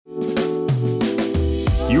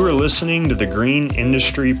You are listening to the Green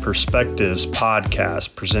Industry Perspectives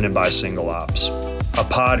podcast presented by Single Ops, a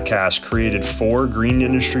podcast created for green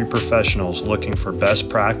industry professionals looking for best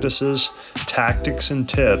practices, tactics, and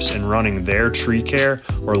tips in running their tree care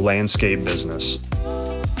or landscape business.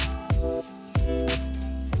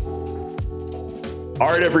 All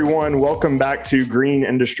right, everyone, welcome back to Green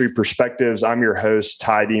Industry Perspectives. I'm your host,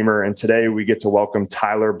 Ty Deemer, and today we get to welcome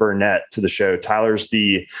Tyler Burnett to the show. Tyler's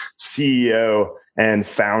the CEO and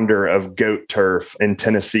founder of Goat Turf in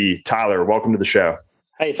Tennessee. Tyler, welcome to the show.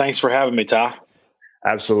 Hey, thanks for having me, Ty.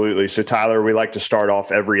 Absolutely. So, Tyler, we like to start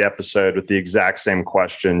off every episode with the exact same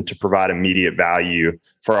question to provide immediate value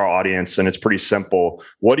for our audience. And it's pretty simple.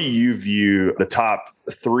 What do you view the top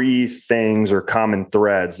 3 things or common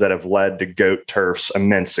threads that have led to Goat Turf's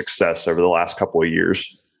immense success over the last couple of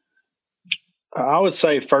years? I would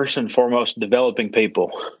say first and foremost, developing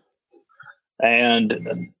people.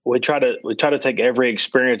 And we try to take every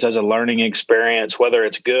experience as a learning experience, whether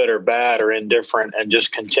it's good or bad or indifferent, and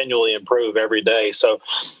just continually improve every day. So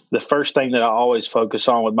the first thing that I always focus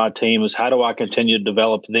on with my team is how do I continue to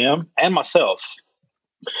develop them and myself?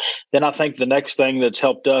 Then I think the next thing that's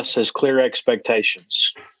helped us is clear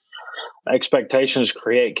expectations. Expectations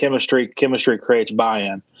create chemistry. Chemistry creates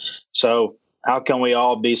buy-in. So how can we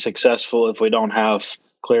all be successful if we don't have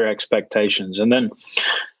clear expectations? And then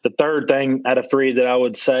the third thing out of 3 that I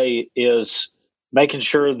would say is making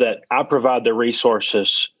sure that I provide the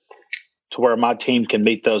resources to where my team can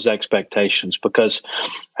meet those expectations. Because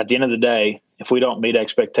at the end of the day, if we don't meet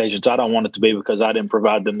expectations, I don't want it to be because I didn't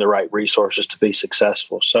provide them the right resources to be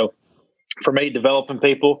successful. So for me, developing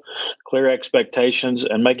people, clear expectations,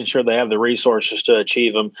 and making sure they have the resources to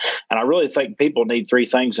achieve them. And I really think people need 3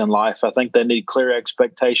 things in life. I think they need clear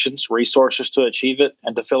expectations, resources to achieve it,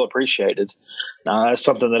 and to feel appreciated. Now, that's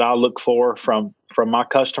something that I look for from my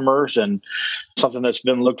customers, and something that's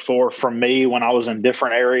been looked for from me when I was in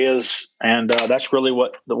different areas. And that's really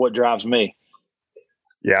what drives me.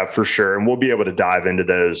 Yeah, for sure. And we'll be able to dive into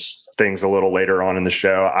those things a little later on in the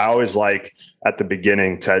show. I always like at the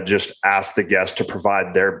beginning to just ask the guest to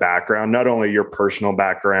provide their background, not only your personal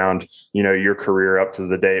background, your career up to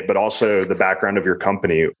the date, but also the background of your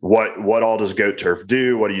company. What all does Goat Turf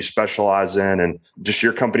do? What do you specialize in? And just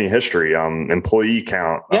your company history, employee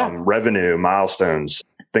count, revenue, milestones,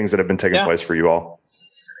 things that have been taking place for you all.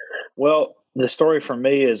 Well, the story for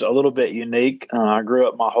me is a little bit unique. I grew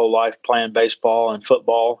up my whole life playing baseball and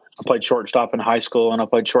football. I played shortstop in high school and I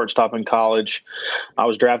played shortstop in college. I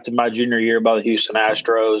was drafted my junior year by the Houston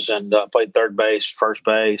Astros and played third base, first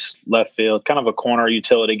base, left field, kind of a corner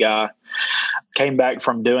utility guy. Came back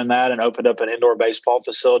from doing that and opened up an indoor baseball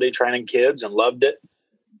facility training kids and loved it.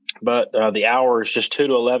 But the hours, just 2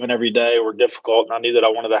 to 11 every day, were difficult. And I knew that I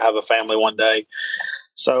wanted to have a family one day.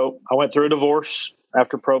 So I went through a divorce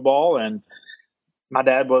after pro ball, and my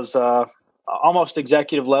dad was almost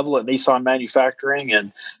executive level at Nissan Manufacturing.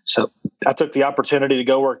 And so I took the opportunity to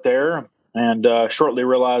go work there, and shortly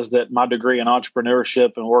realized that my degree in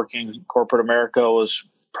entrepreneurship and working in corporate America was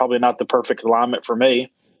probably not the perfect alignment for me.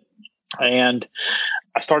 And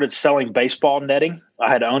I started selling baseball netting. I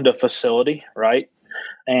had owned a facility, right?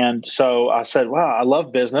 And so I said, wow, I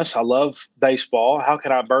love business. I love baseball. How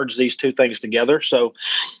can I merge these 2 things together? So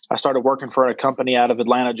I started working for a company out of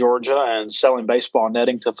Atlanta, Georgia, and selling baseball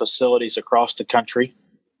netting to facilities across the country.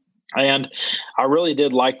 And I really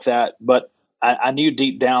did like that, but I knew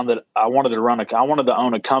deep down that I wanted to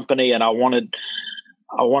own a company, and I wanted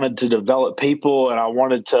to develop people, and I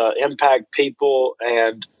wanted to impact people.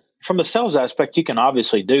 And from the sales aspect, you can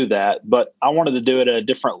obviously do that, but I wanted to do it at a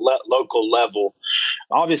different local level.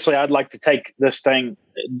 Obviously, I'd like to take this thing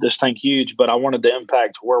huge, but I wanted to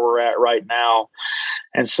impact where we're at right now.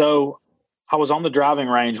 And so I was on the driving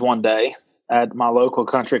range one day at my local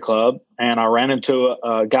country club, and I ran into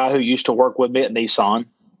a guy who used to work with me at Nissan.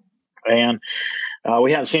 And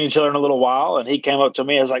we hadn't seen each other in a little while, and he came up to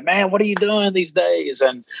me. I was like, man, what are you doing these days?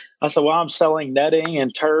 And I said, well, I'm selling netting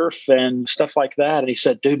and turf and stuff like that. And he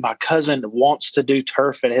said, dude, my cousin wants to do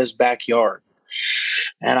turf in his backyard.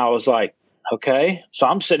 And I was like, okay. So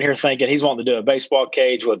I'm sitting here thinking he's wanting to do a baseball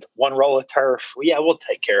cage with 1 roll of turf. Well, yeah, we'll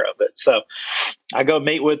take care of it. So I go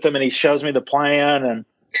meet with him, and he shows me the plan. And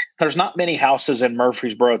there's not many houses in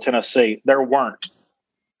Murfreesboro, Tennessee. There weren't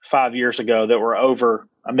 5 years ago that were over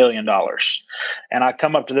 $1 million. And I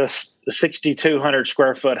come up to this 6,200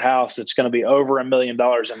 square foot house that's going to be over $1 million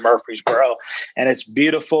in Murfreesboro. And it's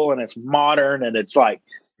beautiful and it's modern. And it's like,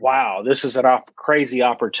 wow, this is a crazy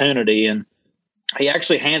opportunity. And he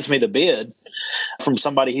actually hands me the bid from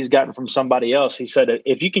somebody he's gotten from somebody else. He said,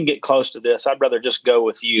 if you can get close to this, I'd rather just go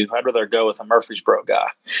with you. I'd rather go with a Murfreesboro guy.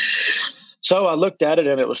 So I looked at it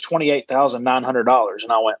and it was $28,900.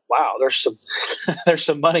 And I went, wow, there's some, there's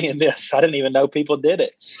some money in this. I didn't even know people did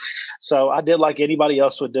it. So I did like anybody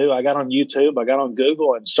else would do. I got on YouTube, I got on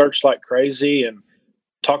Google and searched like crazy and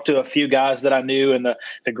talked to a few guys that I knew in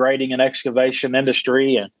the grading and excavation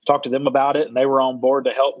industry and talked to them about it. And they were on board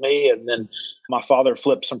to help me. And then my father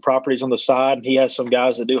flipped some properties on the side and he has some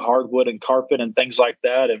guys that do hardwood and carpet and things like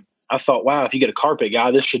that. And I thought, wow, if you get a carpet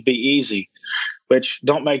guy, this should be easy, which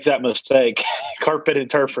don't make that mistake. Carpet and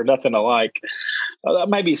turf are nothing alike. That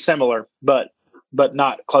may be similar, but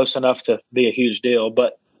not close enough to be a huge deal.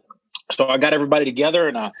 But so I got everybody together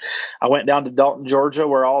and I went down to Dalton, Georgia,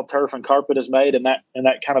 where all turf and carpet is made in that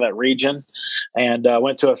kind of that region. And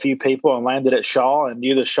went to a few people and landed at Shaw and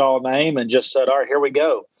knew the Shaw name and just said, all right, here we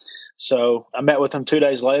go. So I met with him 2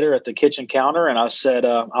 days later at the kitchen counter and I said,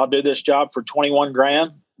 I'll do this job for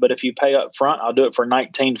 $21,000, but if you pay up front, I'll do it for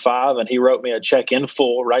 $19,500. And he wrote me a check in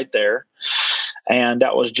full right there. And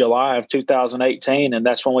that was July of 2018. And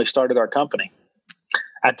that's when we started our company.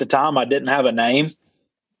 At the time, I didn't have a name.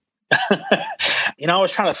 I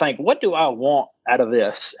was trying to think, what do I want out of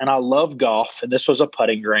this? And I love golf, and this was a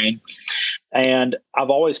putting green. And I've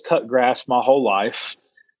always cut grass my whole life,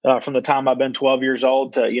 from the time I've been 12 years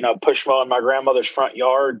old to, push mowing my grandmother's front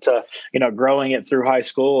yard to, growing it through high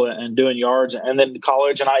school and doing yards and then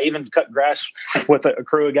college. And I even cut grass with a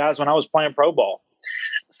crew of guys when I was playing pro ball.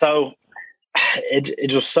 So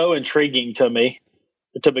it was so intriguing to me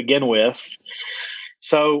to begin with.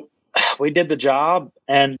 So we did the job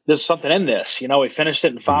and there's something in this, we finished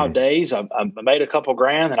it in 5 days. I made a couple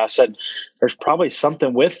grand and I said, there's probably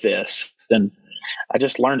something with this. And I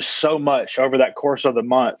just learned so much over that course of the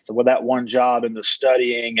month with that one job and the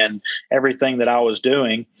studying and everything that I was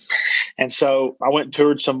doing. And so I went and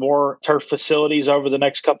toured some more turf facilities over the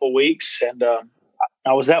next couple of weeks. And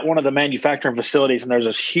I was at one of the manufacturing facilities and there's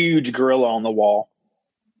this huge gorilla on the wall.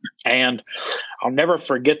 And I'll never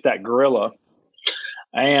forget that gorilla.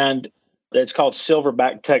 And it's called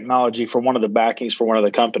Silverback Technology for one of the backings for one of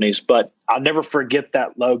the companies. But I'll never forget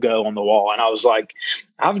that logo on the wall. And I was like,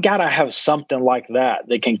 I've got to have something like that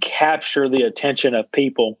can capture the attention of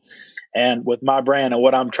people and with my brand and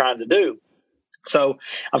what I'm trying to do. So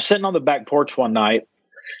I'm sitting on the back porch one night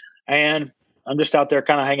and I'm just out there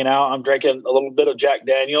kind of hanging out. I'm drinking a little bit of Jack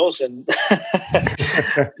Daniels and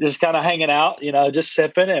just kind of hanging out, just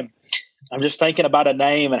sipping. And I'm just thinking about a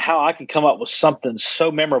name and how I can come up with something so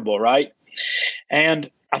memorable, right? And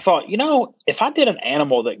I thought, if I did an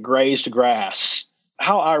animal that grazed grass,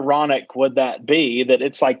 how ironic would that be that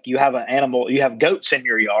it's like you have an animal, you have goats in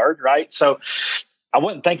your yard, right? So I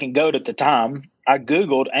wasn't thinking goat at the time. I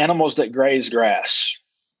Googled animals that graze grass.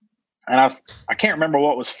 And I can't remember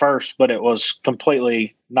what was first, but it was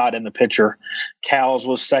completely not in the picture. Cows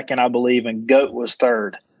was second, I believe, and goat was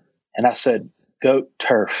third. And I said, goat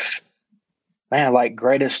turf. Man, like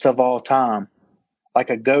greatest of all time, like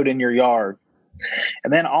a goat in your yard.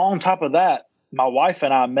 And then on top of that, my wife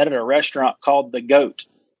and I met at a restaurant called The Goat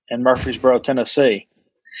in Murfreesboro, Tennessee.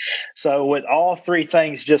 So with all three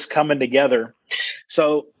things just coming together.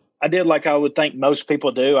 So I did like I would think most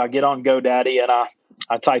people do. I get on GoDaddy and I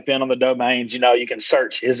type in on the domains, you can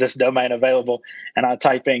search, is this domain available? And I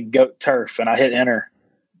type in goat turf and I hit enter.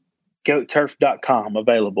 Goatturf.com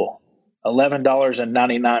available.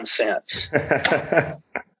 $11.99.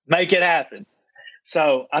 Make it happen.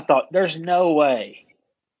 So I thought, there's no way.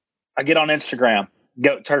 I get on Instagram,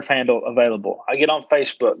 Goat Turf handle available. I get on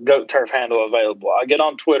Facebook, Goat Turf handle available. I get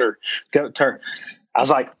on Twitter, Goat Turf. I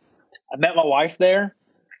was like, I met my wife there.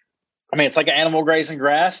 I mean, it's like an animal grazing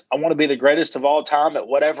grass. I want to be the greatest of all time at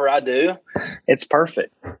whatever I do. It's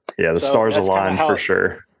perfect. Yeah, the stars align for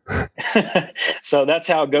sure. So that's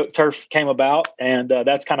how Goat Turf came about. And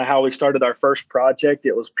that's kind of how we started our first project.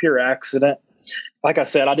 It was pure accident. Like I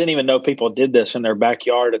said, I didn't even know people did this in their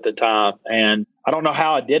backyard at the time. And I don't know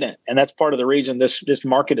how I didn't. And that's part of the reason this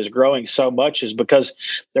market is growing so much is because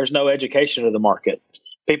there's no education of the market.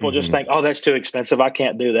 People just think, oh, that's too expensive. I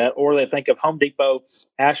can't do that. Or they think of Home Depot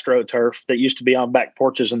AstroTurf that used to be on back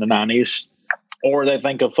porches in the 90s. Or they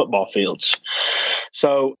think of football fields.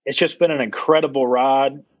 So it's just been an incredible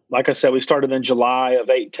ride. Like I said, we started in July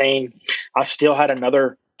of 18. I still had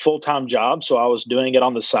another full-time job, so I was doing it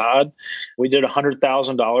on the side. We did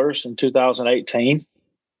 $100,000 in 2018.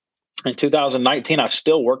 In 2019, I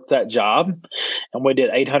still worked that job, and we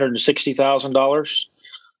did $860,000.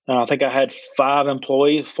 I think I had 4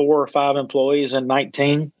 or 5 employees in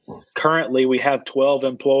 19. Currently, we have 12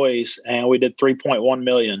 employees, and we did $3.1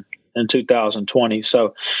 million in 2020.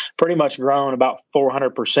 So pretty much grown about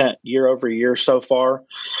 400% year over year so far.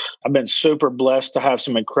 I've been super blessed to have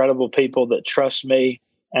some incredible people that trust me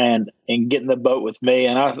and get in the boat with me.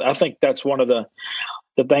 And I think that's one of the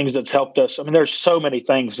things that's helped us. I mean, there's so many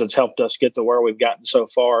things that's helped us get to where we've gotten so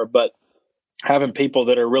far, but having people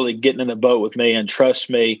that are really getting in the boat with me and trust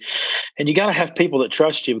me. And you got to have people that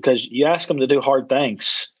trust you, because you ask them to do hard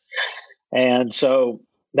things. And so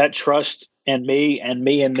that trust in me and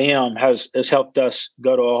them has helped us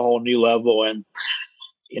go to a whole new level. And,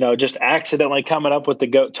 just accidentally coming up with the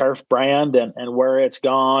Goat Turf brand and where it's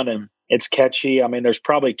gone, and it's catchy. I mean, there's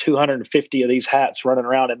probably 250 of these hats running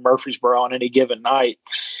around in Murfreesboro on any given night.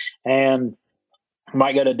 And I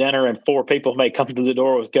might go to dinner and 4 people may come to the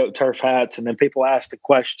door with Goat Turf hats. And then people ask the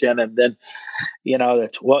question, and then,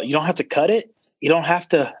 well, you don't have to cut it. You don't have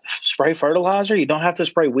to spray fertilizer. You don't have to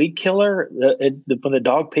spray weed killer. When the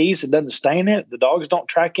dog pees, it doesn't stain it. The dogs don't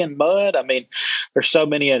track in mud. I mean, there's so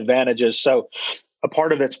many advantages. So a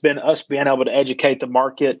part of it's been us being able to educate the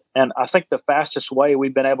market. And I think the fastest way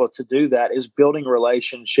we've been able to do that is building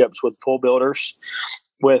relationships with pool builders,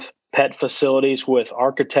 with pet facilities, with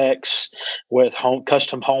architects, with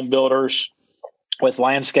custom home builders, with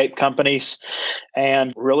landscape companies,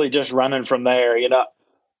 and really just running from there.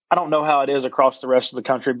 I don't know how it is across the rest of the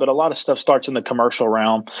country, but a lot of stuff starts in the commercial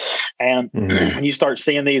realm. And you start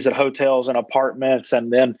seeing these at hotels and apartments,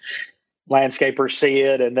 and then landscapers see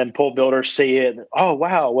it, and then pool builders see it. Oh,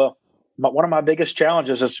 wow. Well, one of my biggest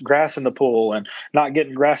challenges is grass in the pool and not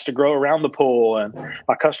getting grass to grow around the pool. And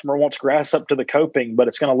my customer wants grass up to the coping, but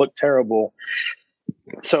it's going to look terrible.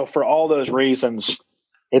 So for all those reasons,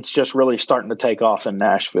 it's just really starting to take off in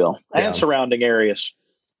Nashville and surrounding areas.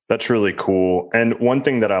 That's really cool. And one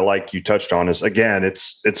thing that I like you touched on is, again,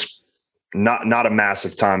 it's not a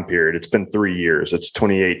massive time period. It's been 3 years. It's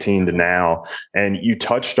 2018 to now. And you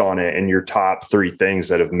touched on it in your top 3 things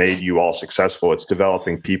that have made you all successful. It's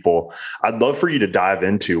developing people. I'd love for you to dive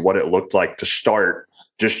into what it looked like to start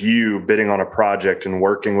just you bidding on a project and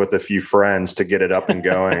working with a few friends to get it up and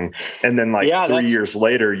going. And then 3 years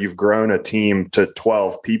later, you've grown a team to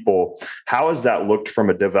 12 people. How has that looked from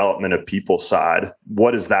a development of people side?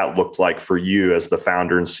 What does that look like for you as the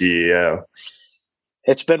founder and CEO?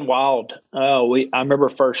 It's been wild. I remember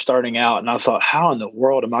first starting out, and I thought, how in the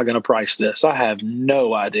world am I going to price this? I have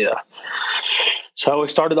no idea. So we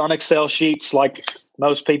started on Excel sheets like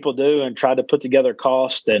most people do and tried to put together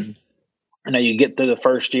cost. And you get through the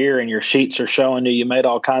first year and your sheets are showing you made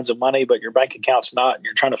all kinds of money, but your bank account's not, and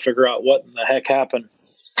you're trying to figure out what in the heck happened.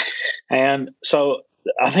 And so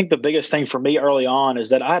I think the biggest thing for me early on is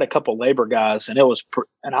that I had a couple labor guys, and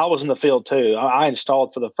and I was in the field too. I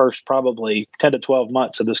installed for the first probably 10 to 12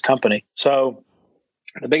 months of this company. So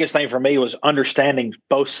the biggest thing for me was understanding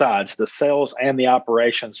both sides, the sales and the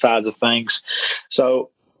operation sides of things. So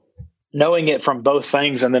knowing it from both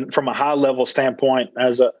things, and then from a high level standpoint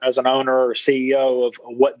as an owner or CEO of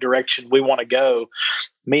what direction we want to go,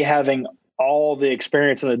 me having all the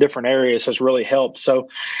experience in the different areas has really helped. So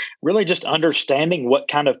really just understanding what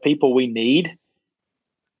kind of people we need,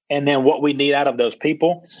 and then what we need out of those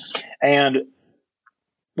people. And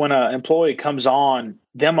when an employee comes on,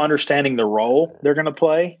 them understanding the role they're going to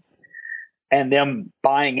play, and them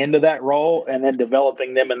buying into that role, and then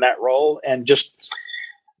developing them in that role, and just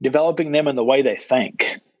developing them in the way they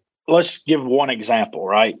think. Let's give one example,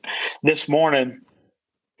 right? This morning,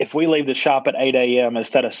 if we leave the shop at 8 a.m.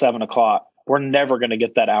 instead of 7 o'clock, we're never going to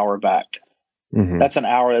get that hour back. Mm-hmm. That's an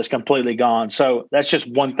hour that's completely gone. So that's just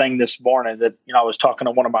one thing this morning that, I was talking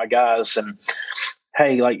to one of my guys, and,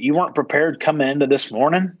 hey, you weren't prepared coming into this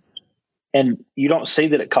morning, and you don't see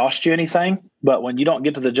that it cost you anything. But when you don't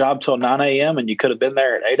get to the job till 9 a.m. and you could have been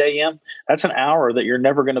there at 8 a.m., that's an hour that you're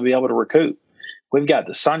never going to be able to recoup. We've got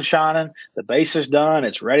the sun shining, the base is done,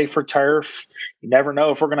 it's ready for turf. You never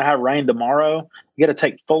know if we're going to have rain tomorrow. You got to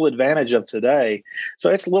take full advantage of today. So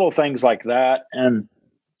it's little things like that, and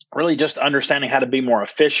really just understanding how to be more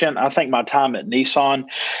efficient. I think my time at Nissan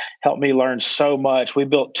helped me learn so much. We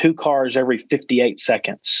built 2 cars every 58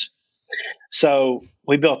 seconds. So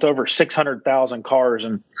we built over 600,000 cars,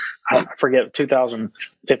 and I forget,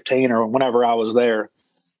 2015 or whenever I was there.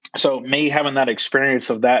 So me having that experience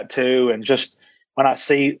of that too, and just when I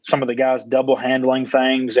see some of the guys double handling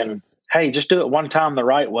things, and hey, just do it one time the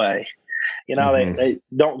right way. They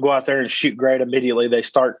don't go out there and shoot grade immediately. They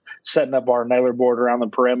start setting up our nailer board around the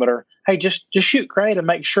perimeter. Hey, just shoot grade and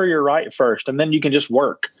make sure you're right first, and then you can just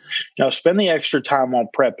work. Spend the extra time on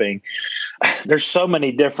prepping. There's so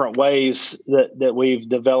many different ways that we've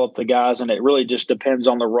developed the guys, and it really just depends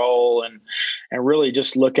on the role, and really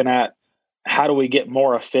just looking at how do we get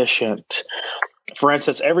more efficient. For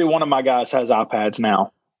instance, every one of my guys has iPads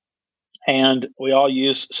now, and we all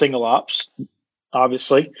use single ops,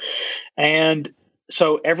 obviously. And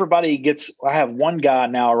so everybody gets, I have one guy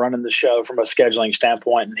now running the show from a scheduling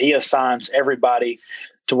standpoint, and he assigns everybody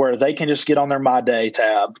to where they can just get on their My Day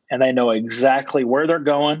tab and they know exactly where they're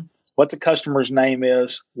going, what the customer's name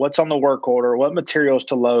is, what's on the work order, what materials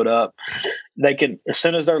to load up. They can, as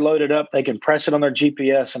soon as they're loaded up, they can press it on their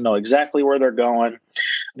GPS and know exactly where they're going.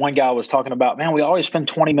 One guy was talking about, man, we always spend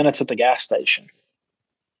 20 minutes at the gas station.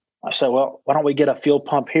 I said, well, why don't we get a fuel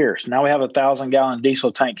pump here? So now we have a 1,000-gallon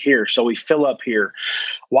diesel tank here. So we fill up here.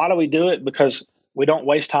 Why do we do it? Because we don't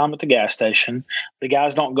waste time at the gas station. The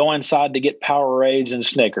guys don't go inside to get Powerades and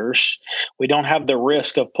Snickers. We don't have the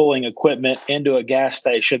risk of pulling equipment into a gas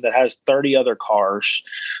station that has 30 other cars.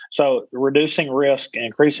 So reducing risk,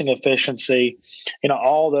 increasing efficiency,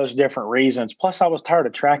 all those different reasons. Plus, I was tired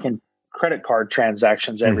of tracking credit card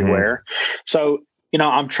transactions everywhere. So,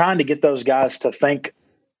 I'm trying to get those guys to think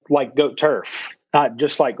like Goat Turf. Not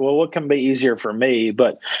just like, well, what can be easier for me,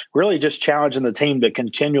 but really just challenging the team to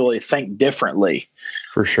continually think differently.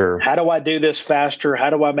 For sure. How do I do this faster? How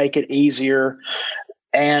do I make it easier?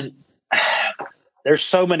 And there's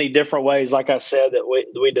so many different ways, like I said, that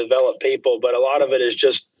we develop people, but a lot of it is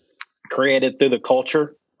just created through the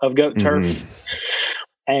culture of Goat Turf.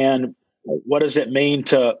 And what does it mean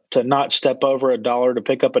to not step over $1 to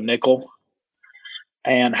pick up a nickel?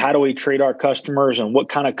 And how do we treat our customers, and what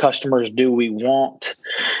kind of customers do we want,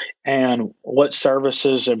 and what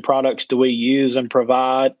services and products do we use and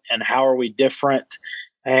provide, and how are we different,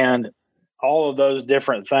 and all of those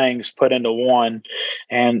different things put into one,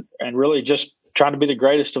 and really just trying to be the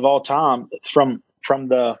greatest of all time from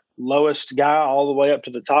the lowest guy all the way up to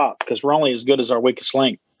the top, because we're only as good as our weakest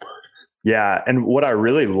link. Yeah. And what I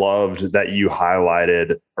really loved that you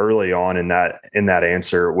highlighted early on in that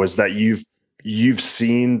answer was that you've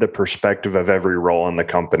seen the perspective of every role in the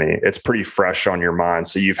company. It's pretty fresh on your mind.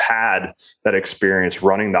 So you've had that experience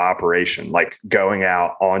running the operation, like going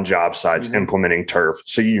out on job sites, implementing turf.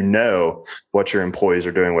 So you know what your employees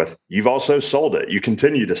are doing with. You've also sold it. You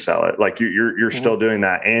continue to sell it. Like you're still doing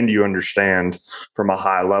that. And you understand from a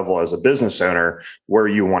high level as a business owner where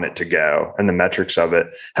you want it to go and the metrics of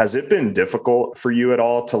it. Has it been difficult for you at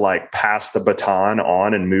all to like pass the baton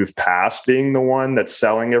on and move past being the one that's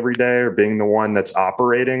selling every day or being the one that's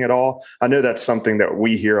operating at all? I know that's something that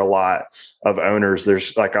we hear a lot of owners.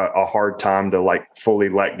 There's like a hard time to like fully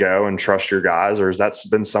let go and trust your guys, or has that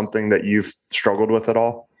been something that you've struggled with at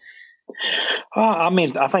all?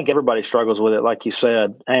 I think everybody struggles with it, like you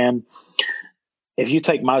said. And if you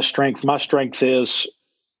take my strength is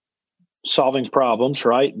solving problems,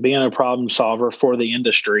 right? Being a problem solver for the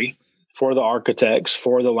industry, for the architects,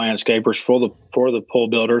 for the landscapers, for the pool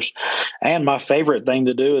builders. And my favorite thing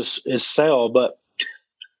to do is sell. But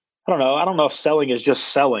I don't know if selling is just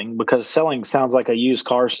selling, because selling sounds like a used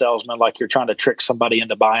car salesman, like you're trying to trick somebody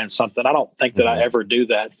into buying something. I don't think that I ever do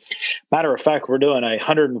that. Matter of fact, we're doing a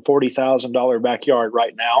 $140,000 backyard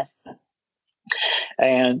right now.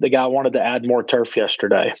 And the guy wanted to add more turf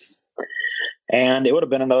yesterday. And it would have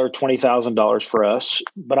been another $20,000 for us.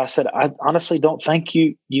 But I said, I honestly don't think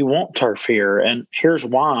you want turf here. And here's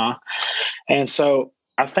why. And so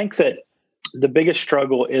I think that the biggest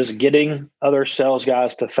struggle is getting other sales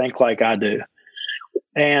guys to think like I do.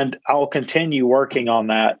 And I will continue working on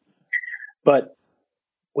that. But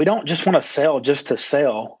we don't just want to sell just to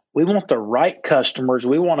sell. We want the right customers.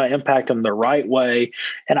 We want to impact them the right way.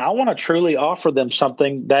 And I want to truly offer them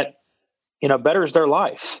something that betters their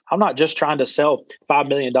life. I'm not just trying to sell $5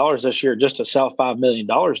 million this year just to sell $5 million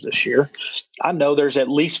this year. I know there's at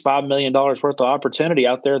least $5 million worth of opportunity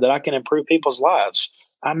out there that I can improve people's lives.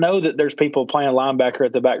 I know that there's people playing linebacker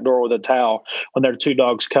at the back door with a towel when their two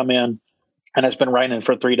dogs come in and it's been raining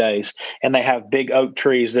for 3 days and they have big oak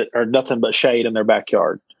trees that are nothing but shade in their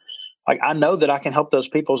backyard. Like, I know that I can help those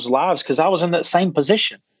people's lives because I was in that same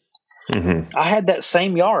position. I had that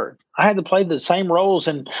same yard. I had to play the same roles,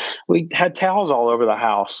 and we had towels all over the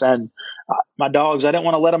house. And my dogs, I didn't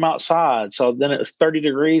want to let them outside. So then it was 30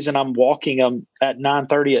 degrees, and I'm walking them at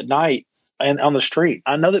 9:30 at night and on the street.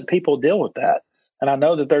 I know that people deal with that, and I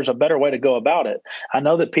know that there's a better way to go about it. I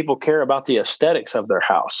know that people care about the aesthetics of their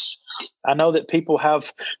house. I know that people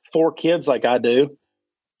have 4 kids like I do,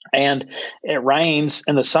 and it rains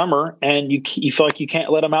in the summer, and you feel like you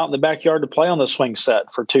can't let them out in the backyard to play on the swing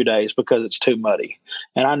set for 2 days because it's too muddy.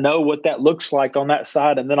 And I know what that looks like on that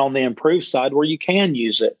side, and then on the improved side where you can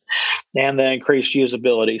use it and the increased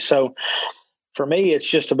usability. So for me, it's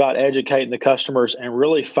just about educating the customers and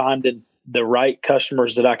really finding the right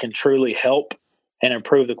customers that I can truly help and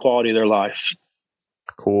improve the quality of their life.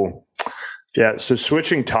 Cool. Yeah. So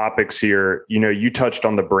switching topics here, you touched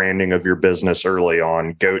on the branding of your business early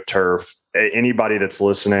on, Goat Turf. Anybody that's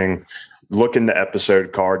listening, look in the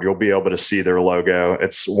episode card, you'll be able to see their logo.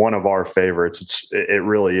 It's one of our favorites. It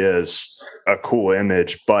really is a cool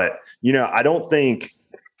image. But, I don't think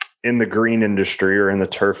in the green industry or in the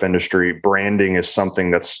turf industry, branding is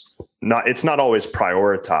something it's not always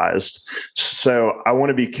prioritized. So I want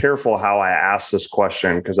to be careful how I ask this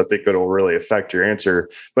question, because I think it'll really affect your answer.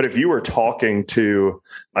 But if you were talking to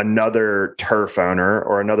another turf owner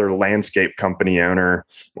or another landscape company owner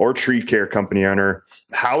or tree care company owner,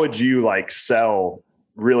 how would you sell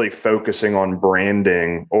really focusing on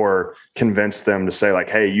branding, or convince them to say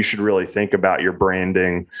hey, you should really think about your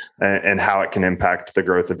branding and how it can impact the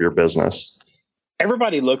growth of your business?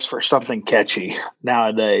 Everybody looks for something catchy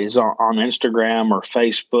nowadays on Instagram or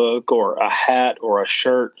Facebook, or a hat or a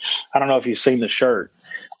shirt. I don't know if you've seen the shirt.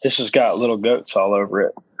 This has got little goats all over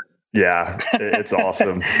it. Yeah, it's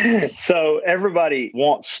awesome. So everybody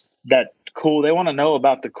wants that cool. They want to know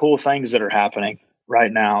about the cool things that are happening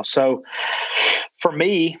right now. So for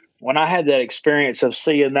me, when I had that experience of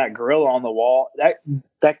seeing that gorilla on the wall,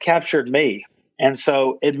 that captured me. And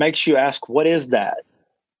so it makes you ask, what is that?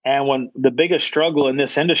 And when the biggest struggle in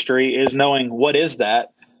this industry is knowing what is that,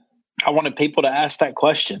 I wanted people to ask that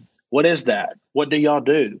question. What is that? What do y'all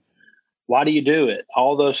do? Why do you do it?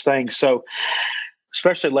 All those things. So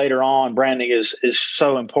especially later on, branding is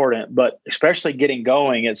so important, but especially getting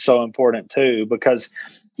going, it's so important too, because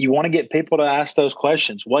you want to get people to ask those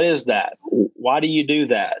questions. What is that? Why do you do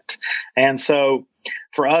that? And so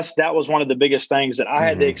for us, that was one of the biggest things that I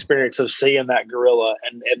had the experience of seeing that gorilla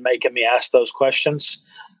and making me ask those questions.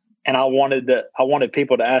 And I wanted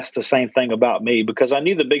people to ask the same thing about me, because I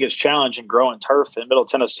knew the biggest challenge in growing turf in Middle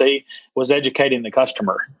Tennessee was educating the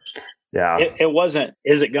customer. Yeah. It wasn't,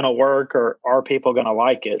 is it going to work, or are people going to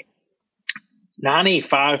like it?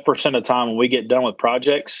 95% of the time when we get done with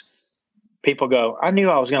projects, people go, I knew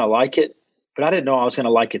I was going to like it, but I didn't know I was going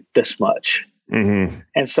to like it this much. Mm-hmm.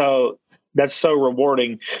 And so that's so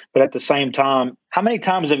rewarding. But at the same time, how many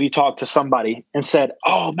times have you talked to somebody and said,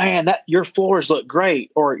 oh man, that your floors look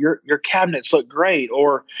great, or your cabinets look great,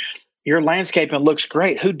 or your landscaping looks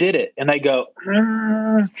great. Who did it? And they go,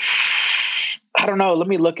 I don't know. Let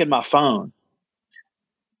me look in my phone.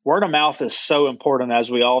 Word of mouth is so important, as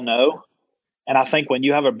we all know. And I think when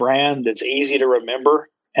you have a brand that's easy to remember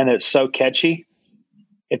and it's so catchy,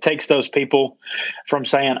 it takes those people from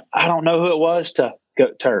saying, I don't know who it was, to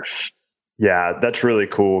Goat Turf. Yeah, that's really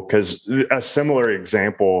cool, because a similar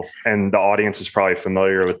example, and the audience is probably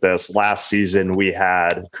familiar with this. Last season, we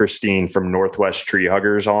had Christine from Northwest Tree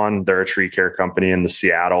Huggers on. They're a tree care company in the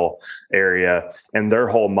Seattle area. And their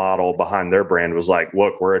whole model behind their brand was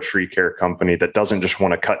look, we're a tree care company that doesn't just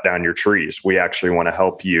want to cut down your trees. We actually want to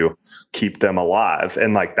help you keep them alive.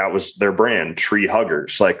 And that was their brand, Tree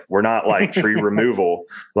Huggers. We're not tree removal.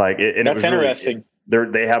 That's interesting.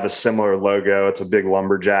 They have a similar logo. It's a big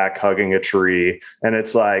lumberjack hugging a tree. And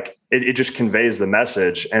it's it just conveys the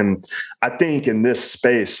message. And I think in this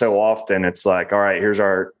space, so often it's all right, here's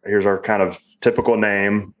our kind of typical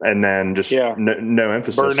name. And then just no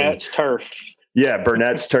emphasis. Burnett's Turf. Yeah,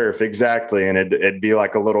 Burnett's Turf, exactly. And it'd be a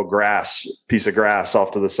little piece of grass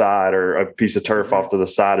off to the side, or a piece of turf off to the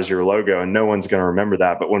side as your logo. And no one's going to remember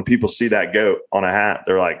that. But when people see that goat on a hat,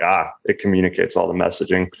 they're like, it communicates all the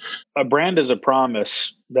messaging. A brand is a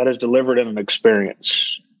promise that is delivered in an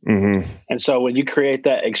experience. Mm-hmm. And so when you create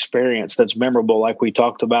that experience that's memorable, like we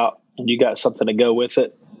talked about, and you got something to go with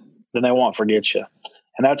it, then they won't forget you.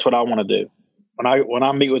 And that's what I want to do. When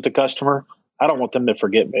I meet with the customer, I don't want them to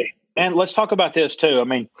forget me. And let's talk about this too. I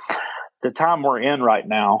mean, the time we're in right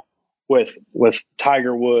now with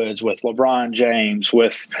Tiger Woods, with LeBron James,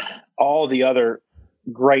 with all the other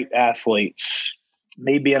great athletes,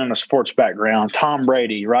 me being in a sports background, Tom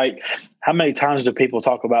Brady, right? How many times do people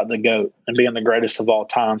talk about the GOAT and being the greatest of all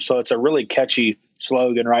time? So it's a really catchy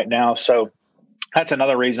slogan right now. So that's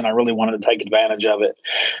another reason I really wanted to take advantage of it.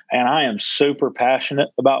 And I am super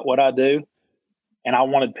passionate about what I do. And I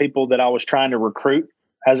wanted people that I was trying to recruit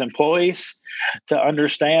as employees to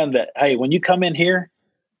understand that, hey, when you come in here,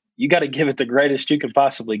 you got to give it the greatest you can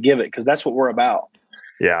possibly give it, because that's what we're about.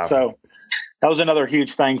 Yeah. So that was another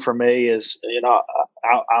huge thing for me is,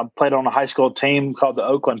 I played on a high school team called the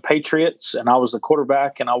Oakland Patriots, and I was the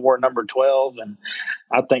quarterback, and I wore number 12, and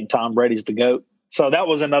I think Tom Brady's the GOAT. So that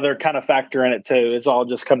was another kind of factor in it too. It's all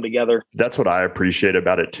just come together. That's what I appreciate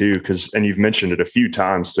about it too. And you've mentioned it a few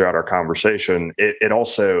times throughout our conversation. It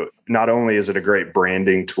also not only is it a great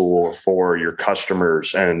branding tool for your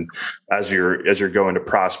customers and as you're going to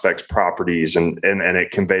prospects properties and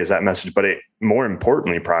it conveys that message, but it more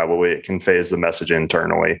importantly, probably it conveys the message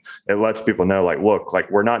internally. It lets people know, like, look, like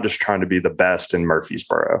we're not just trying to be the best in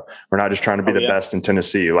Murfreesboro. We're not just trying to be the best in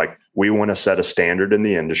Tennessee. Like we want to set a standard in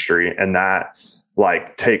the industry, and that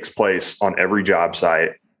like takes place on every job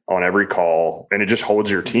site, on every call, and it just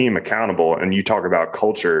holds your team accountable. And you talk about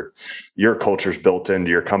culture, your culture's built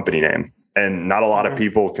into your company name. And not a lot of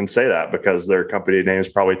people can say that because their company name is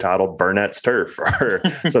probably titled Burnett's Turf or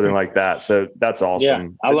something like that. So that's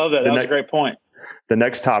awesome. Yeah, I love that. That was a great point. The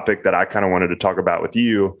next topic that I kind of wanted to talk about with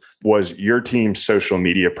you was your team's social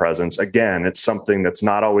media presence. Again, it's something that's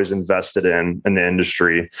not always invested in the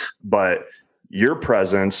industry, but your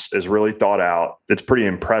presence is really thought out. It's pretty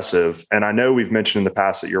impressive. And I know we've mentioned in the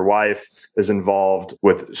past that your wife is involved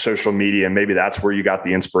with social media, and maybe that's where you got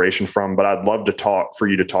the inspiration from. But I'd love to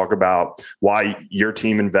talk about why your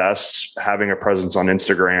team invests, having a presence on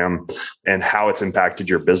Instagram, and how it's impacted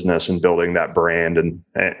your business and building that brand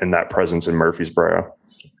and that presence in Murfreesboro.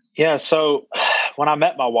 Yeah. So when I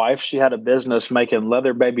met my wife, she had a business making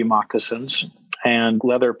leather baby moccasins and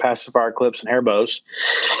leather pacifier clips and hair bows.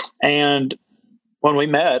 And when we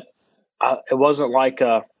met, it wasn't like,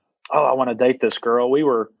 I want to date this girl.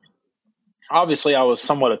 Obviously I was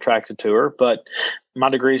somewhat attracted to her, but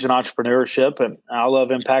my degree's in entrepreneurship and I love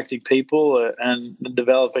impacting people and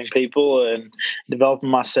developing people and developing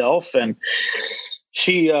myself. And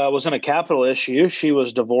she was in a capital issue. She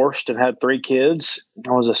was divorced and had 3 kids.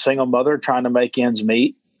 I was a single mother trying to make ends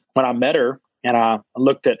meet. When I met her and I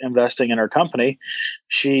looked at investing in her company,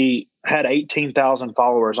 she had 18,000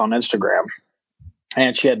 followers on Instagram.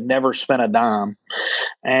 And she had never spent a dime.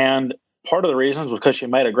 And part of the reason was because she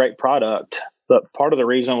made a great product, but part of the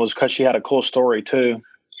reason was because she had a cool story too.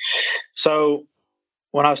 So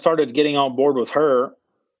when I started getting on board with her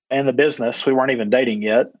and the business, we weren't even dating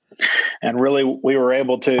yet. And really we were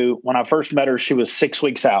able to, when I first met her, she was 6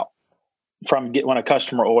 weeks out from when a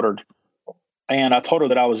customer ordered. And I told her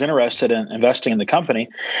that I was interested in investing in the company,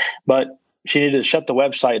 but she needed to shut the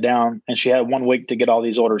website down and she had 1 week to get all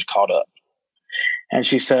these orders caught up. And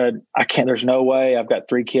she said, I can't, there's no way. I've got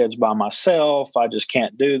 3 kids by myself. I just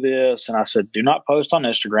can't do this. And I said, do not post on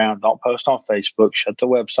Instagram. Don't post on Facebook. Shut the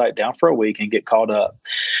website down for a week and get caught up.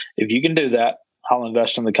 If you can do that, I'll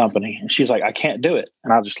invest in the company. And she's like, I can't do it.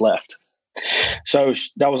 And I just left. So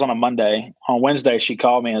that was on a Monday. On Wednesday, she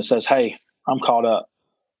called me and says, hey, I'm caught up.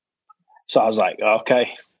 So I was like,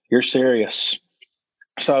 okay, you're serious.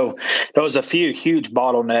 So there was a few huge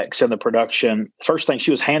bottlenecks in the production. First thing,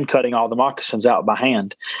 she was hand cutting all the moccasins out by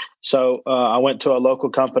hand. So I went to a local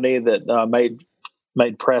company that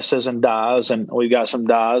made presses and dies, and we got some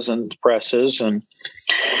dies and presses, and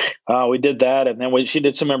we did that. And then she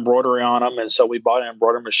did some embroidery on them, and so we bought an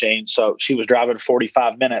embroidery machine. So she was driving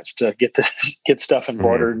 45 minutes to get stuff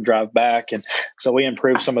embroidered and drive back, and so we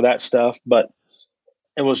improved some of that stuff. But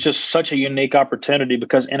it was just such a unique opportunity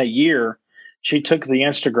because in a year, she took the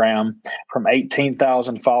Instagram from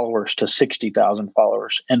 18,000 followers to 60,000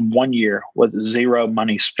 followers in 1 year with zero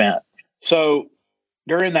money spent. So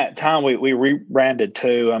during that time, we rebranded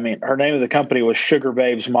too. I mean, her name of the company was Sugar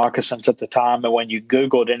Babes Moccasins at the time. And when you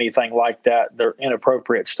Googled anything like that, their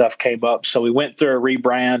inappropriate stuff came up. So we went through a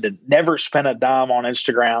rebrand and never spent a dime on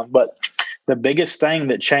Instagram. But the biggest thing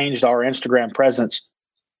that changed our Instagram presence,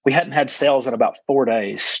 we hadn't had sales in about 4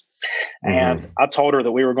 days. And I told her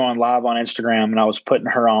that we were going live on Instagram and I was putting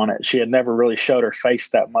her on it. She had never really showed her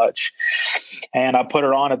face that much. And I put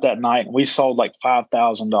her on it that night and we sold like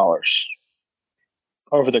 $5,000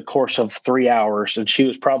 over the course of 3 hours. And she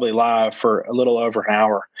was probably live for a little over an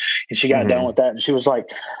hour. And she got done with that. And she was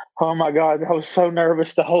like, oh my God, I was so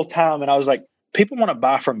nervous the whole time. And I was like, people want to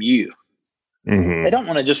buy from you. They don't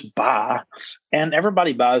want to just buy. And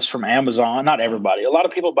everybody buys from Amazon. Not everybody. A lot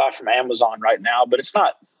of people buy from Amazon right now, but it's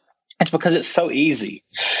because it's so easy.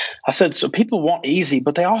 I said, so people want easy,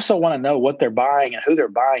 but they also want to know what they're buying and who they're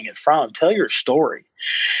buying it from. Tell your story.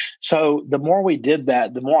 So the more we did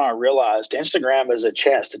that, the more I realized Instagram is a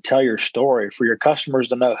chance to tell your story for your customers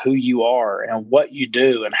to know who you are and what you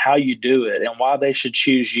do and how you do it and why they should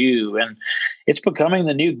choose you. And it's becoming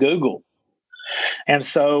the new Google. And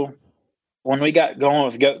so when we got going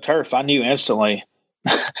with Goat Turf, I knew instantly,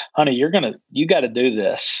 honey, you got to do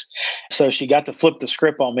this. So she got to flip the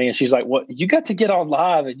script on me and she's like, well, you got to get on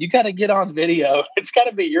live and you got to get on video. It's got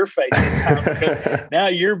to be your face this time because now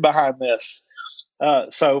you're behind this.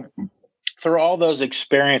 So through all those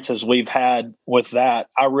experiences we've had with that,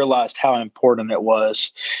 I realized how important it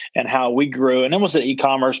was and how we grew. And it was an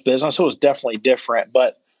e-commerce business. It was definitely different,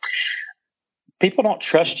 but people don't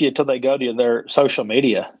trust you until they go to their social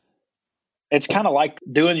media. It's kind of like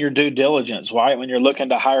doing your due diligence, right? When you're looking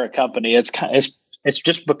to hire a company, it's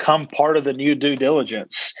just become part of the new due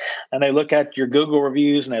diligence. And they look at your Google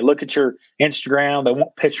reviews and they look at your Instagram. They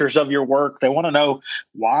want pictures of your work. They want to know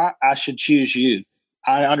why I should choose you.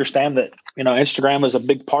 I understand that, Instagram is a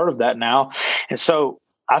big part of that now. And so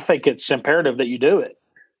I think it's imperative that you do it.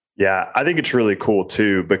 Yeah, I think it's really cool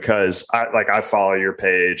too, because I follow your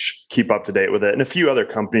page, keep up to date with it. And a few other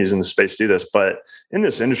companies in the space do this, but in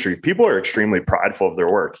this industry, people are extremely prideful of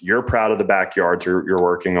their work. You're proud of the backyards you're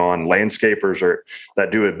working on. Landscapers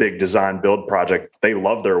that do a big design build project, they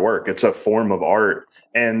love their work. It's a form of art,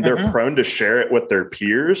 and they're prone to share it with their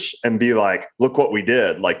peers and be like, look what we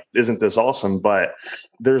did. Like, isn't this awesome? But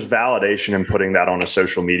there's validation in putting that on a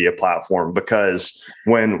social media platform, because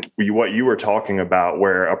when what you were talking about,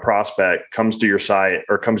 where a prospect comes to your site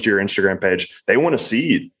or comes to your Instagram page, they want to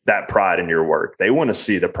see that pride in your work. They want to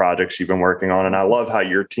see the projects you've been working on. And I love how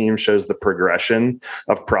your team shows the progression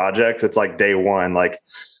of projects. It's like day one, like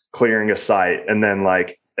clearing a site, and then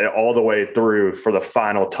like all the way through for the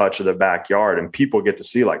final touch of the backyard. And people get to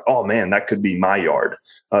see like, oh man, that could be my yard.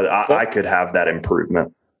 I could have that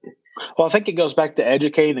improvement. Well, I think it goes back to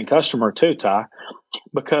educating the customer too, Ty,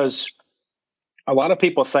 because a lot of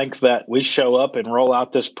people think that we show up and roll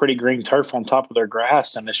out this pretty green turf on top of their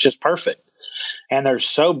grass and it's just perfect. And there's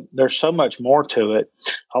so much more to it.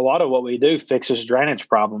 A lot of what we do fixes drainage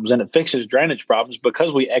problems, and it fixes drainage problems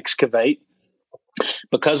because we excavate,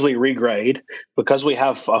 because we regrade, because we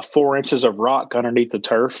have 4 inches of rock underneath the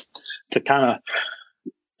turf to kind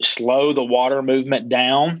of slow the water movement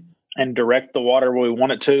down and direct the water where we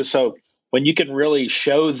want it to. So when you can really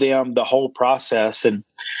show them the whole process, and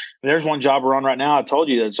there's one job we're on right now, I told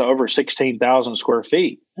you that's over 16,000 square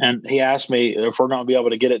feet. And he asked me if we're going to be able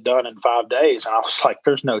to get it done in 5 days. And I was like,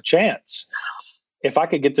 there's no chance. If I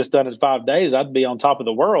could get this done in 5 days, I'd be on top of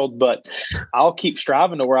the world, but I'll keep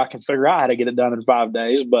striving to where I can figure out how to get it done in 5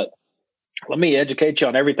 days. But let me educate you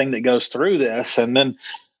on everything that goes through this. And then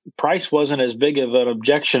price wasn't as big of an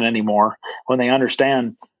objection anymore when they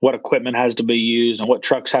understand what equipment has to be used and what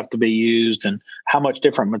trucks have to be used and how much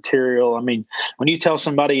different material. I mean, when you tell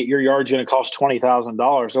somebody your yard's going to cost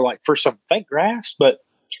 $20,000, they're like, for some fake grass. But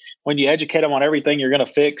when you educate them on everything you're going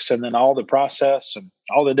to fix, and then all the process and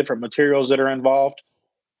all the different materials that are involved,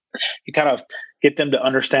 you kind of get them to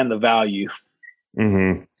understand the value.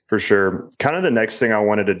 Mm-hmm. For sure. Kind of the next thing I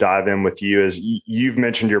wanted to dive in with you is you've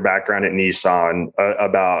mentioned your background at Nissan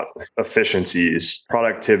about efficiencies,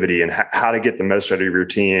 productivity, and how to get the most out of your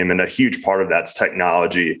team. And a huge part of that's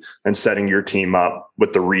technology and setting your team up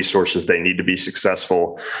with the resources they need to be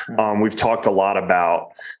successful. We've talked a lot about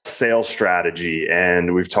sales strategy,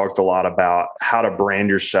 and we've talked a lot about how to brand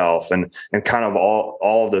yourself and kind of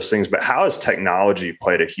all of those things. But how has technology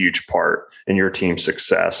played a huge part in your team's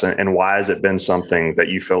success? And why has it been something that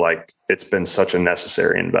you feel like it's been such a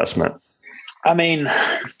necessary investment? I mean,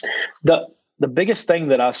 the biggest thing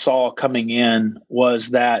that I saw coming in was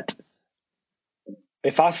that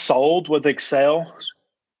if I sold with Excel,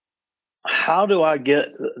 how do I get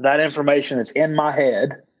that information that's in my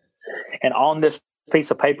head and on this piece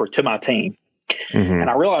of paper to my team? Mm-hmm. And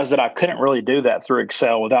I realized that I couldn't really do that through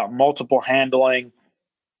Excel without multiple handling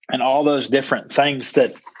and all those different things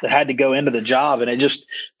that had to go into the job. And it just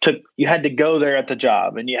you had to go there at the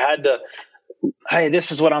job, and you had to, hey,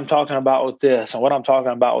 this is what I'm talking about with this and what I'm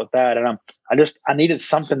talking about with that. And I needed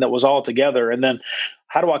something that was all together. And then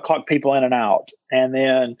how do I clock people in and out? And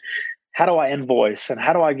then how do I invoice, and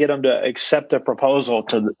how do I get them to accept a proposal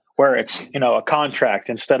to where it's, a contract,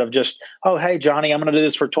 instead of just, oh, hey, Johnny, I'm going to do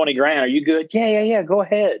this for 20 grand. Are you good? Yeah. Go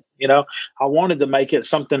ahead. I wanted to make it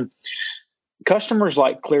something. Customers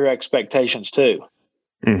like clear expectations too.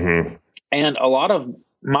 Mm-hmm. And a lot of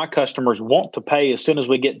my customers want to pay as soon as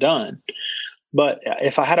we get done. But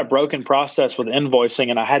if I had a broken process with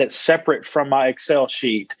invoicing and I had it separate from my Excel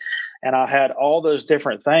sheet and I had all those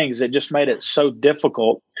different things, it just made it so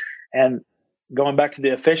difficult. And going back to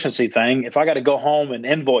the efficiency thing, if I got to go home and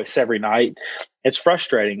invoice every night, it's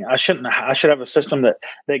frustrating. I should have a system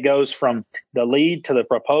that goes from the lead to the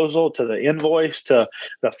proposal to the invoice to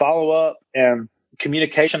the follow-up and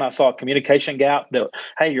communication. I saw a communication gap that,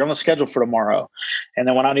 hey, you're on the schedule for tomorrow. And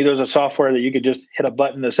then when I knew there was a software that you could just hit a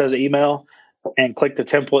button that says email and click the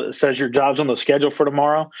template that says your job's on the schedule for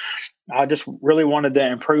tomorrow, I just really wanted to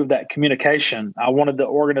improve that communication. I wanted the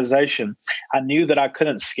organization. I knew that I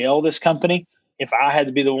couldn't scale this company if I had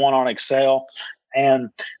to be the one on Excel and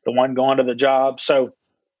the one going to the job. So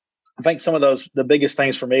I think some of the biggest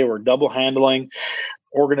things for me were double handling,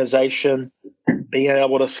 organization, being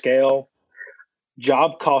able to scale,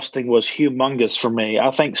 job costing was humongous for me.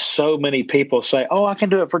 I think so many people say, oh, I can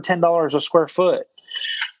do it for $10 a square foot.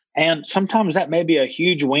 And sometimes that may be a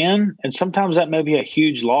huge win, and sometimes that may be a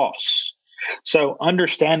huge loss. So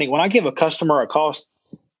understanding when I give a customer a cost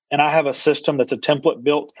and I have a system that's a template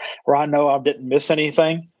built where I know I didn't miss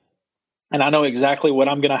anything and I know exactly what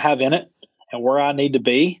I'm going to have in it and where I need to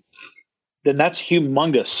be, then that's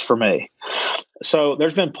humongous for me. So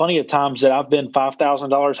there's been plenty of times that I've been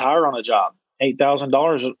 $5,000 higher on a job,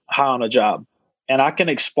 $8,000 high on a job, and I can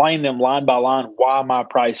explain them line by line why my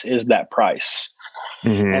price is that price.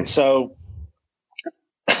 Mm-hmm. And so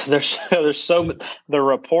there's so the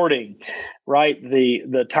reporting, right?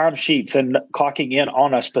 The timesheets and clocking in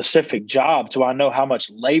on a specific job, so I know how much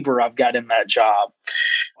labor I've got in that job.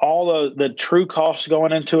 All the true costs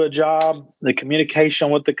going into a job, the communication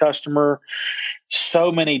with the customer,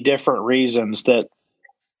 so many different reasons that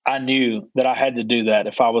I knew that I had to do that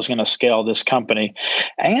if I was going to scale this company.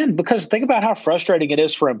 And because think about how frustrating it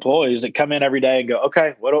is for employees that come in every day and go,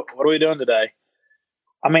 okay, what are we doing today?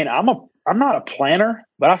 I mean, I'm not a planner,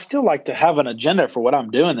 but I still like to have an agenda for what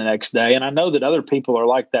I'm doing the next day. And I know that other people are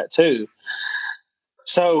like that too.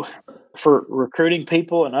 So for recruiting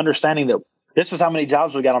people and understanding that this is how many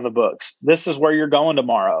jobs we got on the books. This is where you're going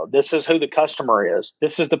tomorrow. This is who the customer is.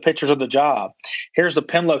 This is the pictures of the job. Here's the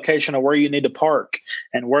pin location of where you need to park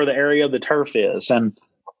and where the area of the turf is. And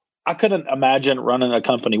I couldn't imagine running a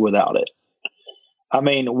company without it. I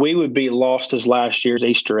mean, we would be lost as last year's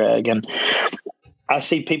Easter egg. And I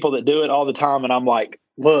see people that do it all the time, and I'm like,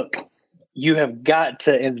 look, you have got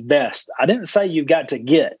to invest. I didn't say you've got to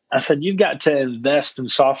get. I said you've got to invest in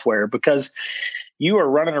software because you are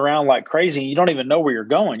running around like crazy. You don't even know where you're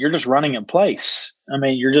going. You're just running in place. I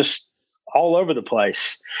mean, you're just all over the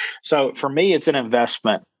place. So for me, it's an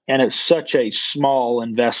investment, and it's such a small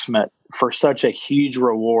investment for such a huge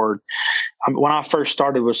reward. When I first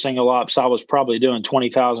started with Single Ops, I was probably doing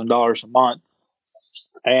 $20,000 a month.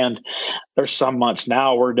 And there's some months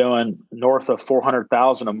now we're doing north of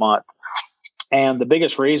 400,000 a month. And the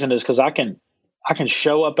biggest reason is because I can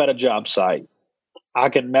show up at a job site. I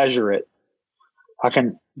can measure it. I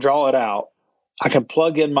can draw it out. I can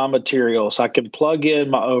plug in my materials. I can plug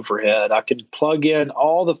in my overhead. I can plug in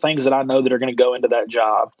all the things that I know that are going to go into that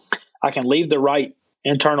job. I can leave the right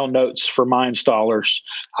internal notes for my installers.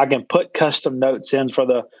 I can put custom notes in for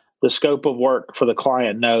the scope of work for the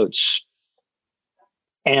client notes.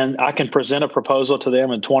 And I can present a proposal to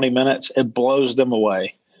them in 20 minutes. It blows them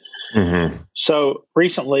away. Mm-hmm. So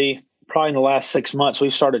recently, probably in the last 6 months,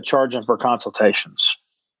 we've started charging for consultations.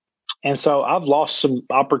 And so I've lost some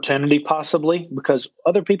opportunity possibly because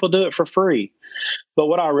other people do it for free. But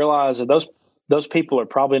what I realize is those people are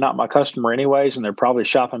probably not my customer anyways, and they're probably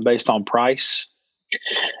shopping based on price.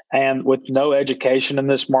 And with no education in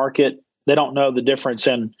this market, they don't know the difference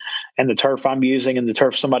in the turf I'm using and the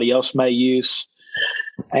turf somebody else may use.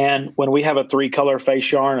 And when we have a 3-color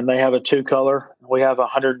face yarn and they have a 2-color, we have a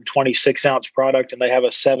 126-ounce product and they have a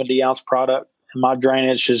 70-ounce product. And my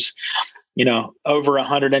drainage is, over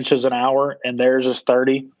 100 inches an hour and theirs is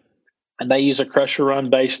 30. And they use a crusher run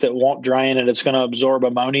base that won't drain and it's going to absorb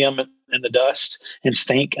ammonium in the dust and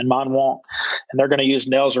stink, and mine won't. And they're going to use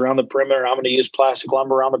nails around the perimeter. And I'm going to use plastic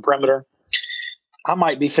lumber around the perimeter. I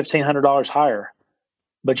might be $1,500 higher,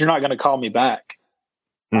 but you're not going to call me back.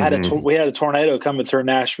 Mm-hmm. We had a tornado coming through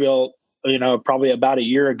Nashville, probably about a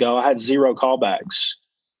year ago. I had 0 callbacks.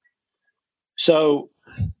 So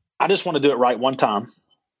I just want to do it right one time.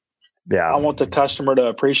 Yeah. I want the customer to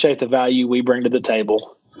appreciate the value we bring to the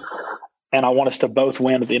table. And I want us to both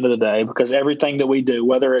win at the end of the day, because everything that we do,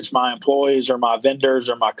 whether it's my employees or my vendors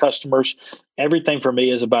or my customers, everything for me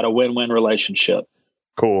is about a win-win relationship.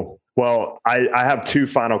 Cool. Well, I have 2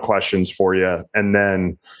 final questions for you, and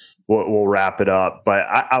then we'll wrap it up. But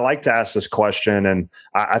I like to ask this question, and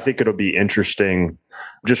I think it'll be interesting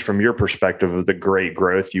just from your perspective of the great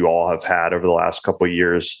growth you all have had over the last couple of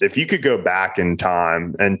years. If you could go back in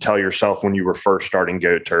time and tell yourself when you were first starting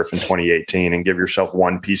Goat Turf in 2018 and give yourself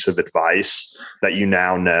one piece of advice that you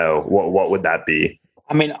now know, what would that be?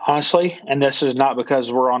 I mean, honestly, and this is not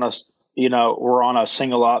because we're on a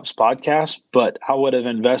Single Ops podcast, but I would have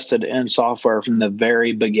invested in software from the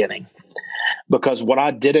very beginning. Because what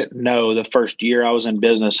I didn't know the first year I was in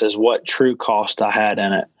business is what true cost I had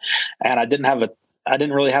in it. And I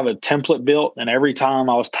didn't really have a template built. And every time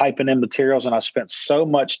I was typing in materials, and I spent so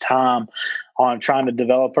much time on trying to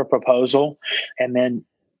develop a proposal and then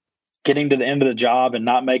getting to the end of the job and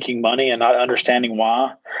not making money and not understanding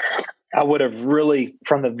why. I would have really,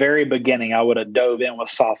 from the very beginning, I would have dove in with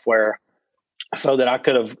software so that I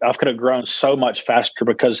could have grown so much faster,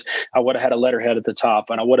 because I would have had a letterhead at the top,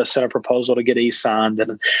 and I would have sent a proposal to get e-signed,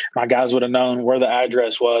 and my guys would have known where the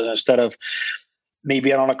address was, instead of me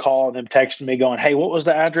being on a call and them texting me going, "Hey, what was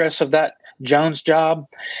the address of that Jones job?"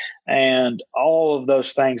 And all of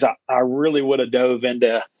those things. I really would have dove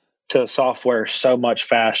into software so much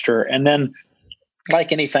faster. And then,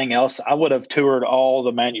 like anything else, I would have toured all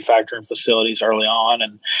the manufacturing facilities early on.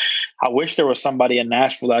 And I wish there was somebody in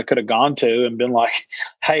Nashville that I could have gone to and been like,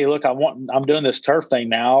 "Hey, look, I'm doing this turf thing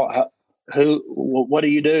now. What do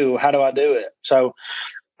you do? How do I do it?" So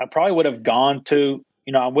I probably would have gone to,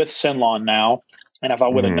 I'm with Sinlon now. And if I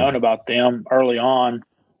would have known about them early on,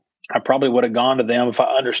 I probably would have gone to them if I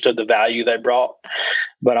understood the value they brought.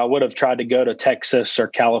 But I would have tried to go to Texas or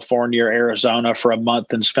California or Arizona for a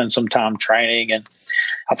month and spend some time training. And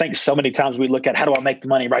I think so many times we look at, how do I make the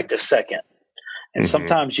money right this second? And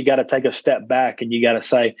sometimes you got to take a step back and you got to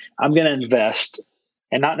say, I'm going to invest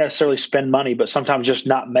and not necessarily spend money, but sometimes just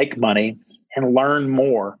not make money and learn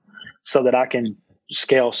more so that I can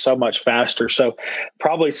scale so much faster. So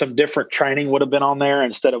probably some different training would have been on there,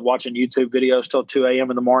 instead of watching YouTube videos till 2 a.m.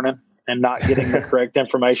 in the morning and not getting the correct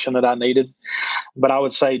information that I needed. But I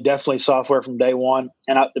would say definitely software from day one.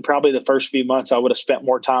 And probably the first few months I would have spent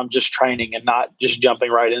more time just training and not just jumping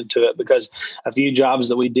right into it, because a few jobs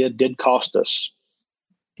that we did cost us.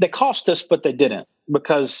 They cost us, but they didn't,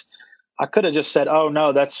 because I could have just said, "Oh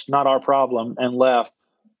no, that's not our problem," and left.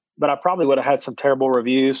 But I probably would have had some terrible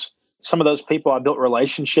reviews. Some of those people, I built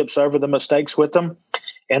relationships over the mistakes with them.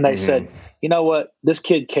 And they said, "You know what? This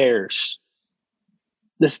kid cares.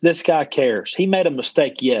 This guy cares. He made a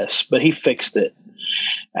mistake, yes, but he fixed it."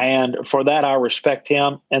 And for that, I respect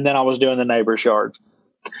him. And then I was doing the neighbor's yard.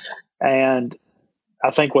 And I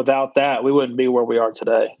think without that, we wouldn't be where we are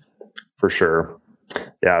today. For sure.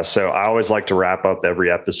 Yeah. So I always like to wrap up every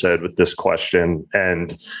episode with this question.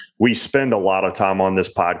 And we spend a lot of time on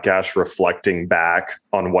this podcast reflecting back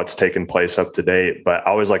on what's taken place up to date. But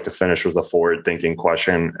I always like to finish with a forward thinking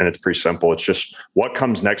question. And it's pretty simple. It's just, what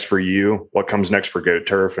comes next for you? What comes next for Goat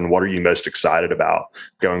Turf? And what are you most excited about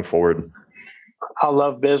going forward? I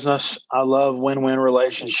love business. I love win-win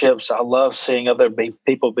relationships. I love seeing other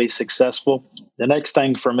people be successful. The next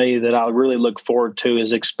thing for me that I really look forward to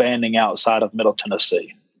is expanding outside of Middle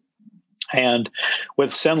Tennessee. And with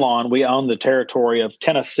Sinlon, we own the territory of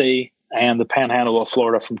Tennessee and the Panhandle of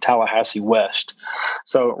Florida from Tallahassee west.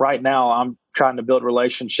 So right now I'm trying to build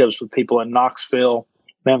relationships with people in Knoxville,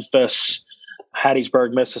 Memphis,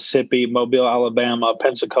 Hattiesburg, Mississippi, Mobile, Alabama,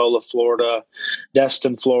 Pensacola, Florida,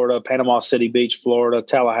 Destin, Florida, Panama City Beach, Florida,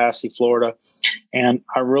 Tallahassee, Florida. And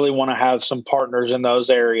I really want to have some partners in those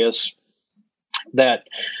areas that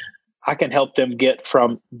I can help them get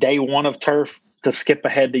from day one of turf to skip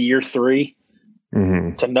ahead to year 3,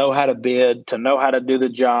 to know how to bid, to know how to do the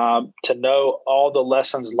job, to know all the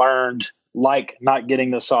lessons learned, like not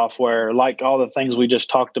getting the software, like all the things we just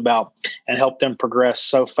talked about, and help them progress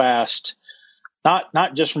so fast.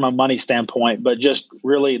 Not just from a money standpoint, but just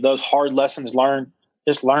really those hard lessons learned.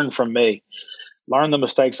 Just learn from me. Learn the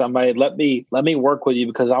mistakes I made. Let me work with you,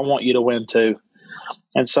 because I want you to win too.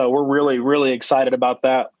 And so we're really, really excited about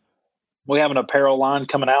that. We have an apparel line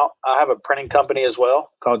coming out. I have a printing company as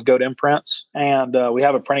well called Goat Imprints. And we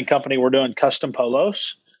have a printing company. We're doing custom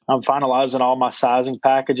polos. I'm finalizing all my sizing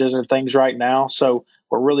packages and things right now. So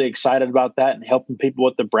we're really excited about that and helping people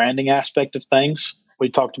with the branding aspect of things. We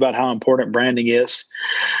talked about how important branding is.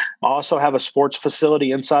 I also have a sports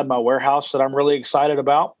facility inside my warehouse that I'm really excited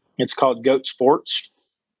about. It's called Goat Sports.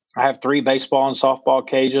 I have 3 baseball and softball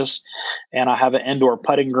cages, and I have an indoor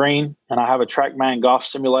putting green, and I have a TrackMan golf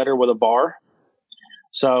simulator with a bar.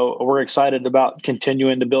 So we're excited about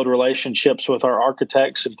continuing to build relationships with our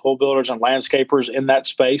architects and pool builders and landscapers in that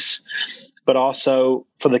space, but also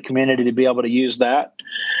for the community to be able to use that.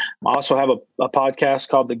 I also have a podcast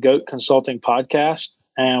called the Goat Consulting Podcast,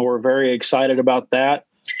 and we're very excited about that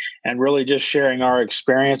and really just sharing our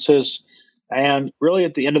experiences. And really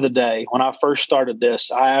at the end of the day, when I first started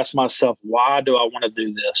this, I asked myself, why do I want to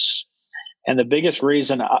do this? And the biggest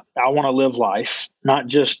reason I want to live life, not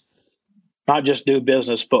just do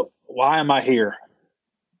business, but why am I here?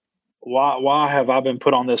 Why have I been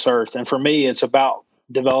put on this earth? And for me, it's about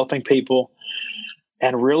developing people.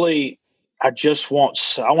 And really, I want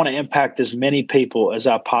to impact as many people as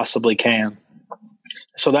I possibly can.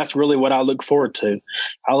 So that's really what I look forward to.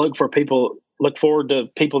 I look forward to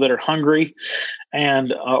people that are hungry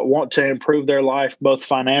and want to improve their life, both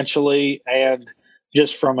financially and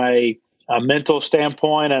just from a mental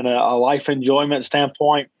standpoint and a life enjoyment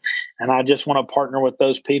standpoint. And I just want to partner with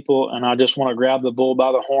those people, and I just want to grab the bull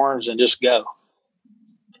by the horns and just go.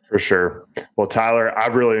 For sure. Well, Tyler,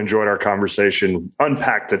 I've really enjoyed our conversation,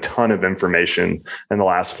 unpacked a ton of information in the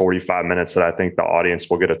last 45 minutes that I think the audience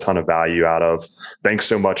will get a ton of value out of. Thanks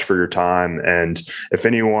so much for your time. And if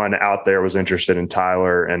anyone out there was interested in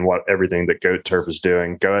Tyler and what everything that Goat Turf is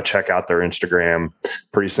doing, go check out their Instagram.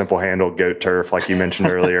 Pretty simple handle, Goat Turf, like you mentioned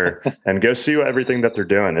earlier, and go see everything that they're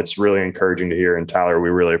doing. It's really encouraging to hear. And Tyler, we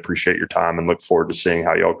really appreciate your time and look forward to seeing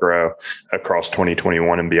how y'all grow across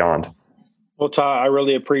 2021 and beyond. Well, Ty, I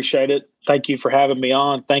really appreciate it. Thank you for having me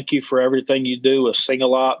on. Thank you for everything you do with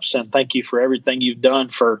Single Ops, and thank you for everything you've done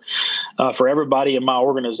for everybody in my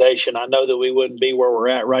organization. I know that we wouldn't be where we're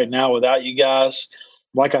at right now without you guys.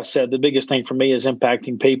 Like I said, the biggest thing for me is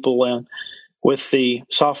impacting people, and with the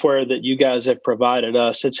software that you guys have provided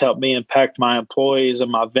us, it's helped me impact my employees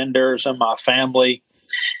and my vendors and my family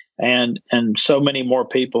and so many more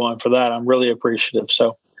people. And for that, I'm really appreciative.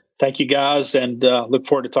 So thank you guys, and look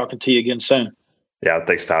forward to talking to you again soon. Yeah,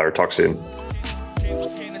 thanks, Tyler. Talk soon.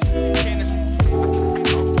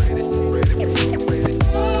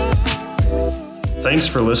 Thanks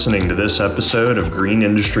for listening to this episode of Green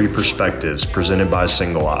Industry Perspectives presented by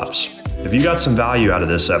Single Ops. If you got some value out of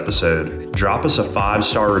this episode, drop us a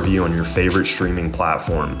 5-star review on your favorite streaming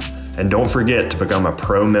platform. And don't forget to become a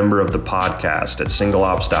pro member of the podcast at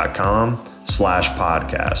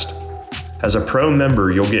singleops.com/podcast. As a pro member,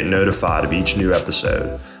 you'll get notified of each new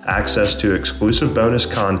episode, access to exclusive bonus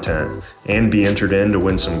content, and be entered in to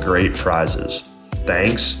win some great prizes.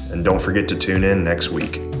 Thanks, and don't forget to tune in next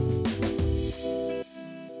week.